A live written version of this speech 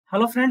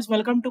Hello friends,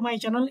 welcome to my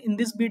channel. In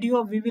this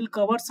video, we will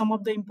cover some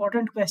of the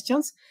important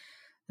questions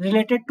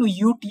related to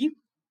UT.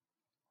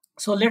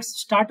 So let's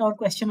start our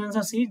question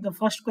answer series. The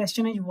first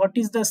question is, what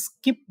is the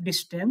skip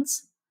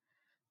distance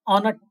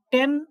on a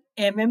 10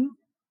 mm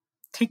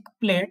thick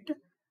plate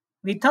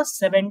with a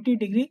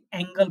 70-degree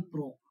angle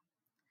probe?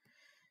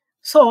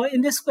 So in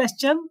this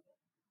question,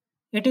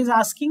 it is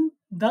asking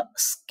the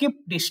skip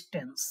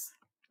distance.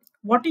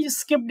 What is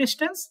skip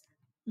distance?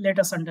 Let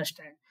us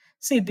understand.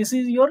 See, this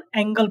is your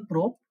angle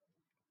probe,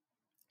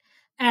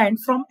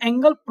 and from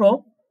angle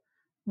probe,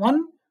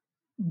 one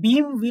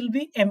beam will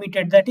be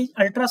emitted, that is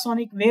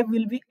ultrasonic wave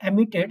will be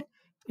emitted.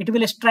 It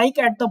will strike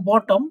at the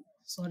bottom,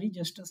 sorry,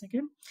 just a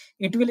second.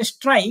 It will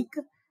strike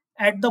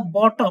at the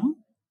bottom.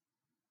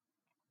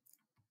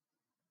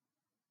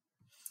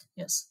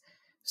 Yes,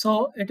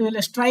 so it will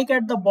strike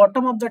at the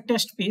bottom of the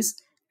test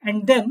piece,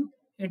 and then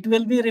it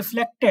will be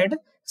reflected.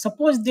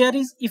 Suppose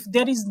if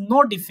there is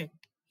no defect,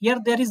 here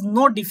there is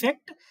no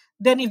defect,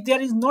 then if there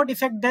is no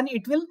defect, then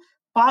it will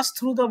pass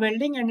through the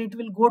welding and it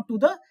will go to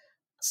the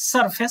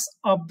surface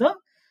of the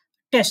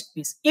test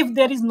piece if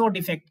there is no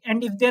defect.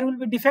 And if there will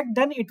be defect,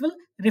 then it will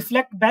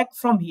reflect back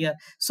from here.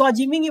 So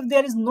assuming if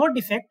there is no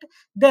defect,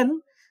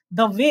 then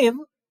the wave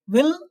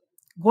will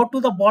go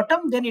to the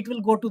bottom, then it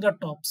will go to the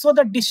top. So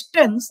the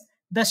distance,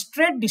 the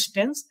straight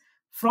distance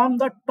from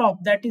the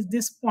top, that is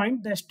this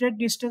point, the straight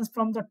distance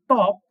from the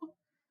top,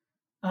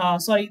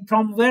 from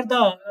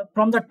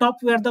the top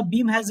where the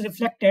beam has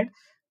reflected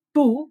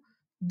to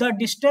the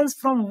distance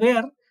from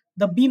where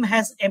the beam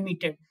has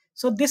emitted.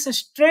 So this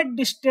straight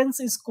distance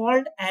is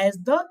called as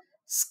the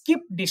skip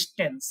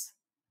distance.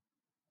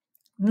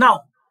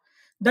 Now,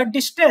 the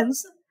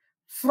distance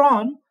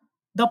from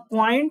the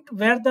point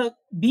where the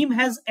beam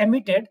has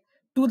emitted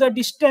to the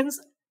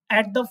distance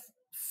at the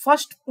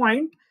first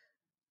point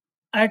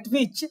at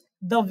which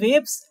the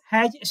waves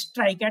has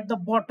strike at the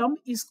bottom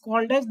is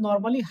called as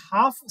normally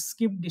half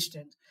skip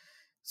distance.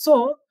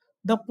 So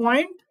the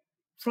point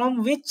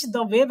from which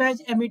the wave has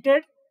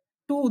emitted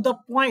to the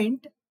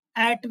point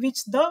at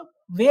which the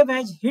wave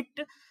has hit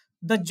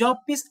the job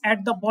piece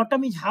at the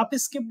bottom is half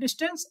skip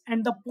distance,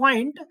 and the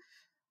point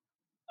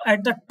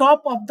at the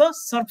top of the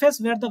surface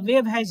where the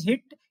wave has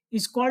hit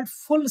is called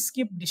full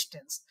skip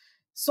distance.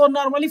 So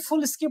normally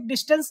full skip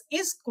distance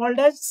is called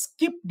as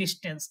skip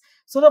distance.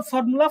 So the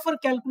formula for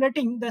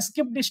calculating the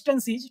skip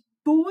distance is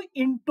 2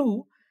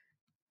 into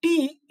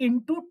T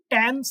into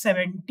tan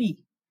 70.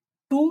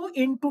 2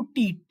 into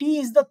T. T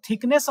is the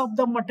thickness of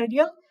the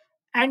material,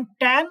 and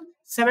tan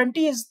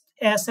 70 is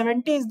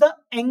the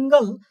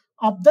angle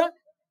of the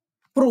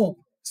probe.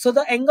 So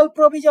the angle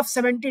probe is of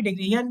 70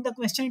 degree. Here in the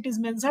question it is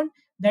mentioned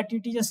that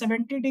it is a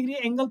 70-degree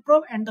angle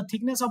probe and the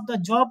thickness of the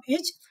job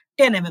is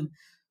 10 mm.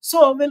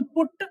 So we'll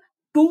put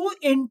 2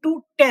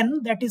 into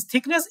 10, that is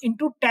thickness,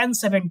 into tan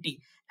 70,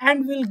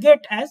 and we'll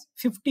get as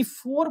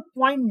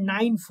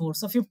 54.94.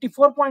 So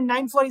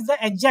 54.94 is the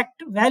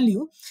exact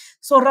value.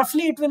 So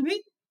roughly it will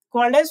be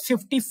called as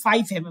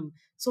 55 mm.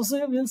 So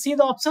we'll see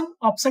the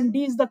option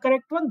D is the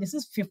correct one. This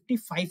is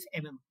 55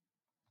 mm.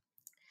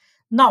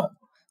 Now,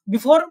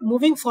 before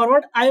moving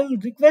forward, I will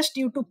request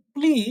you to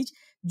please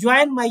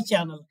join my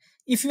channel.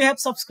 If you have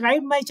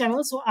subscribed my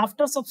channel, so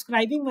after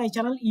subscribing my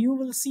channel, you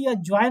will see a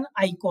join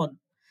icon.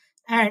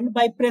 And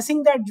by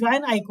pressing that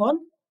join icon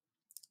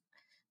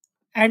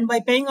and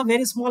by paying a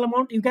very small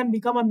amount, you can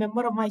become a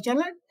member of my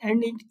channel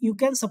and you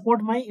can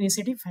support my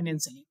initiative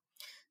financially.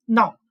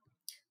 Now,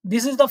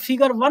 this is the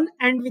figure 1,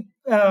 and with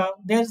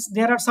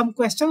there are some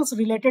questions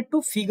related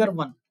to figure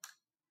 1.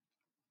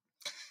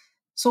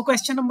 So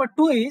question number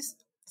 2 is,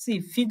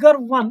 see, figure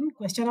 1,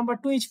 question number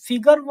 2 is,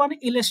 figure 1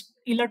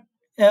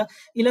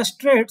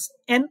 illustrates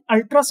an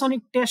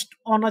ultrasonic test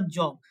on a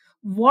job.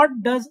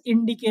 What does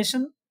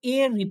indication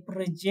A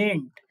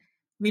represent?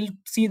 We'll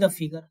see the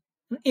figure.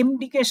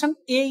 Indication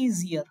A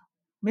is here,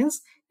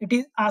 means it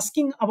is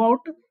asking about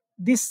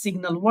this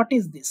signal. What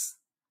is this?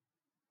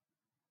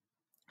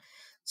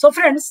 So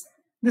friends,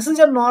 this is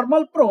a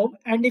normal probe,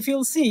 and if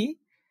you see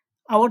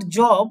our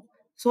job,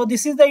 so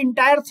this is the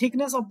entire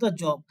thickness of the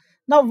job.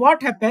 Now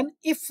what happens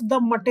if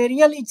the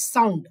material is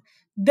sound?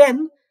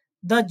 Then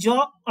the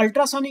job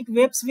ultrasonic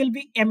waves will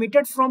be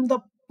emitted from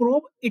the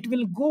probe. It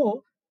will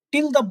go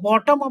till the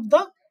bottom of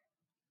the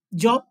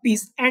job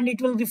piece, and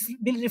it will be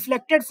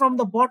reflected from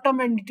the bottom,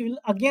 and it will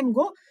again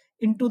go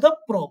into the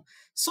probe.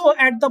 So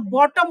at the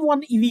bottom,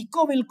 one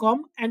echo will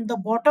come, and the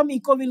bottom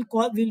echo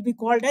will be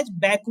called as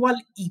back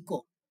wall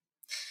echo.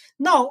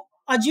 Now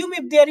assume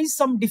if there is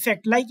some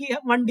defect, like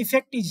one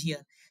defect is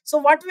here. So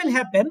what will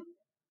happen?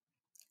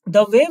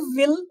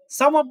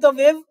 Some of the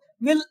wave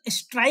will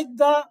strike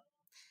the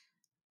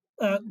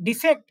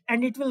defect,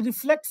 and it will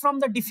reflect from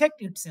the defect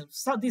itself.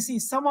 So this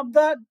is some of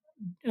the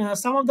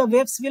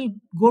waves will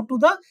go to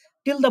the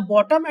till the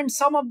bottom, and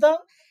some of the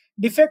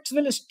defects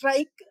will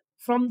strike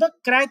from the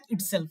crack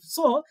itself.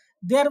 So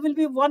there will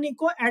be one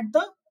echo at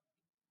the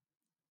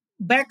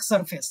back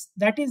surface,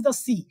 that is the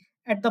C,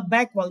 at the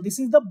back wall. This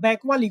is the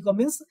back wall echo,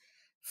 means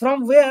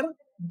from where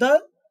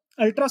the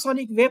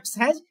ultrasonic waves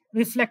has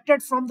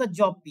reflected from the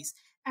job piece.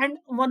 and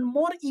one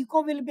more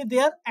echo will be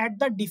there at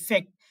the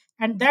defect,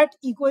 and that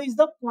echo is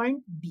the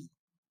point B.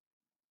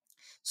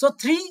 So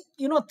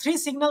three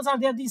signals are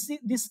there.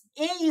 This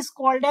A is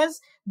called as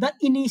the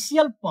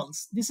initial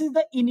pulse. This is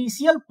the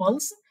initial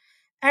pulse,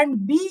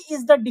 and B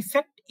is the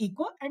defect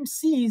echo, and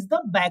C is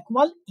the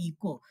backwall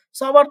echo.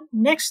 So our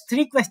next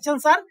three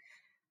questions are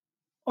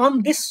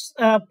on this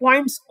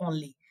points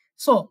only.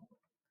 So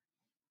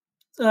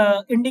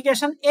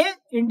indication A,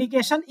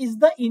 indication is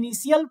the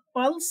initial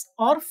pulse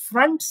or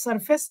front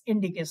surface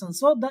indication.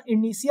 So the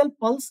initial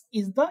pulse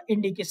is the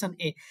indication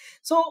A.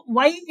 So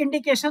why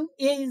indication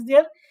A is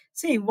there?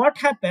 See what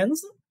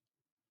happens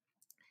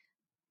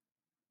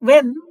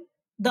when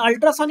the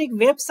ultrasonic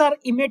waves are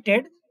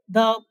emitted.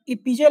 The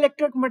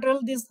piezoelectric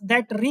material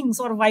that rings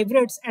or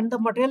vibrates, and the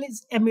material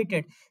is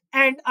emitted,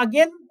 and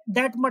again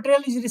that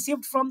material is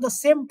received from the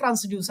same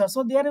transducer.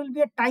 So there will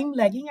be a time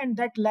lagging, and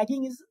that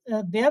lagging is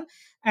there,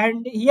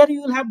 and here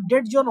you will have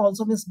dead zone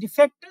also, means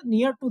defect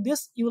near to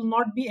this you will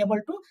not be able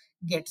to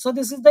get. So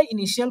this is the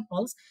initial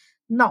pulse.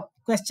 Now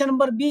question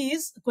number 3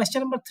 is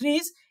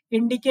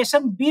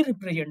indication B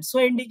represents. So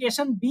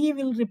indication B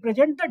will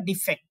represent the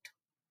defect,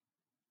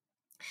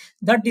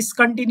 the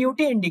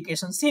discontinuity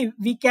indication. See,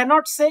 we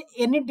cannot say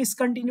any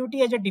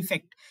discontinuity as a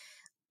defect.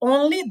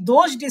 Only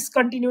those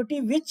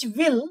discontinuity which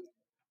will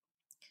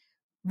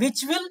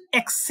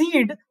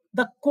exceed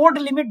the code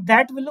limit,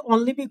 that will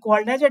only be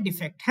called as a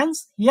defect.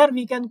 Hence, here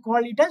we can call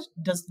it as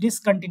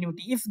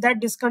discontinuity. If that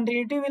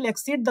discontinuity will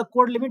exceed the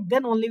code limit,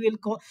 then only we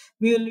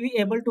will be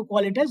able to call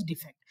it as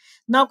defect.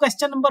 Now,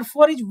 question number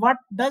 4 is what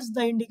does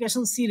the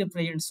indication C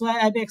represent? So, I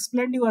have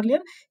explained you earlier.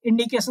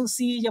 Indication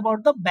C is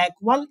about the back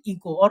wall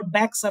echo or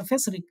back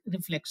surface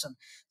reflection.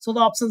 So,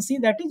 the option C,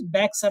 that is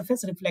back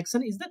surface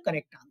reflection, is the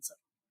correct answer.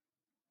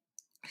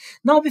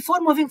 Now,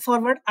 before moving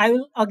forward, I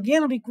will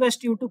again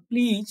request you to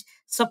please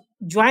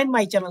join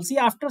my channel. See,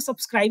 after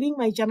subscribing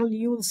my channel,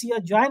 you will see a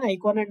join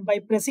icon, and by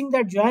pressing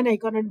that join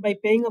icon and by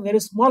paying a very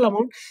small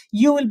amount,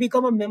 you will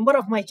become a member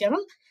of my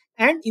channel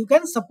and you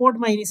can support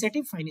my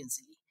initiative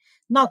financially.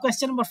 Now,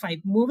 question number 5.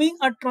 Moving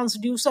a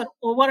transducer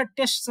over a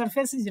test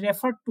surface is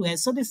referred to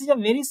as. So, this is a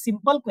very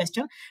simple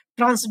question.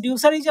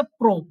 Transducer is a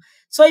probe.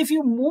 So, if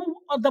you move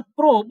the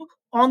probe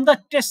on the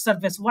test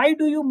surface, why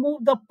do you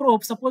move the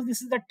probe? Suppose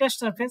this is the test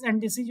surface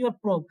and this is your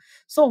probe.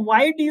 So,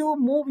 why do you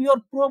move your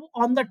probe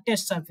on the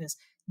test surface?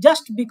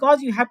 Just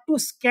because you have to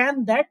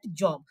scan that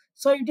job.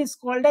 So, it is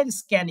called as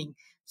scanning.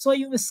 So,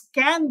 you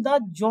scan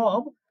the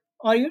job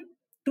or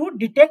to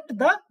detect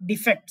the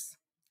defects,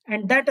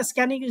 and that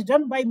scanning is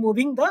done by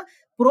moving the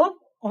probe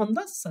on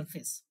the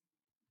surface.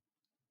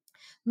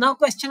 Now,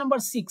 question number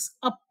 6.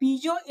 A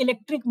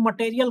piezoelectric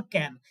material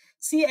can.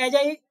 See, as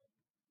I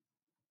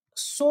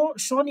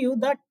shown you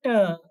that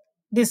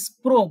this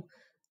probe.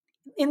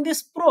 In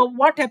this probe,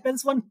 what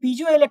happens? One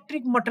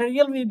piezoelectric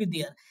material will be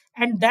there,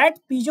 and that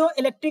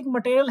piezoelectric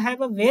material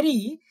have a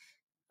very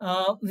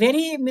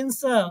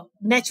means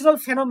natural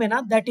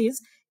phenomena, that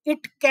is it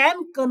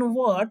can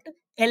convert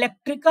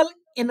electrical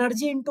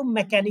energy into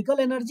mechanical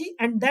energy,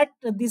 and that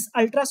these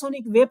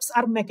ultrasonic waves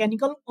are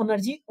mechanical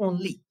energy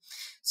only.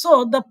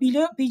 So the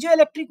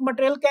piezoelectric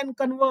material can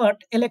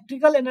convert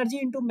electrical energy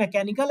into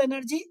mechanical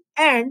energy,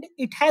 and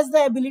it has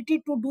the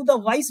ability to do the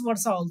vice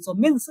versa also.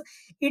 Means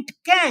it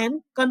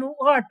can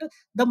convert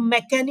the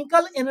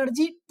mechanical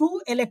energy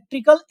to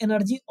electrical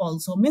energy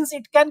also. Means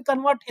it can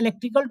convert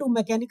electrical to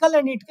mechanical,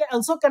 and it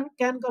also can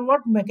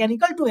convert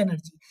mechanical to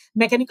energy,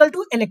 mechanical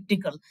to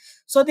electrical.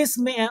 So these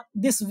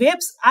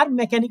waves are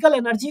mechanical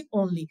energy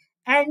only,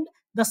 and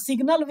the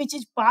signal which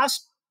is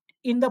passed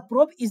in the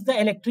probe is the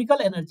electrical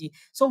energy.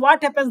 So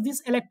what happens?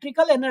 This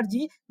electrical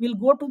energy will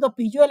go to the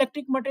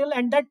piezoelectric material,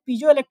 and that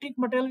piezoelectric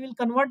material will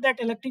convert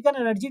that electrical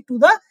energy to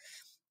the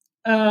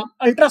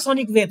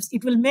ultrasonic waves.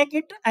 It will make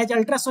it as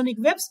ultrasonic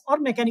waves or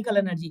mechanical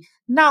energy.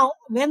 Now,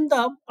 when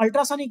the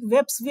ultrasonic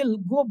waves will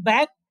go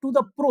back to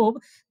the probe,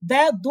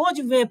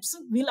 those waves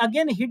will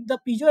again hit the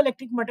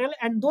piezoelectric material,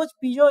 and those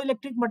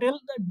piezoelectric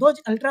material,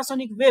 those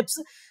ultrasonic waves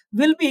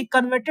will be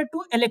converted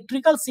to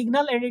electrical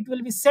signal, and it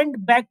will be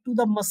sent back to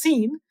the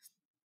machine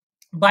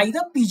by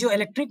the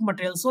piezoelectric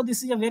material. So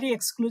this is a very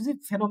exclusive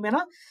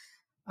phenomena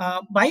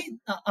by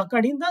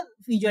occurring the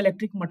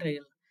piezoelectric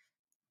material.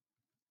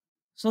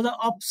 So the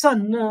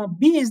option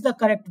B is the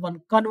correct one.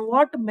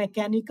 Convert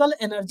mechanical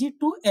energy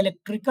to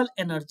electrical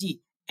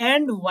energy,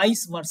 and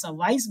vice versa.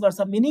 Vice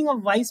versa. Meaning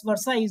of vice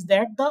versa is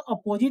that the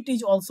opposite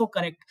is also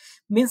correct.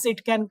 Means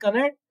it can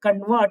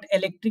convert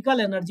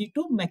electrical energy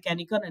to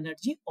mechanical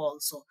energy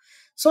also.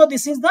 So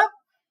this is the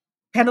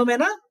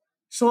phenomena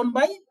shown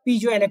by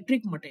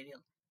piezoelectric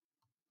material.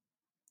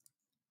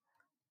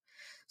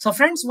 So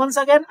friends, once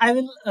again, I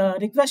will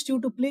request you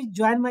to please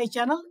join my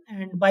channel,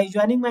 and by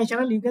joining my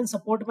channel, you can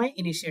support my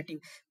initiative.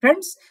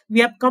 Friends, we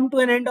have come to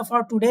an end of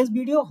our today's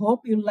video. Hope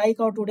you like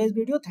our today's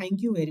video.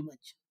 Thank you very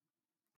much.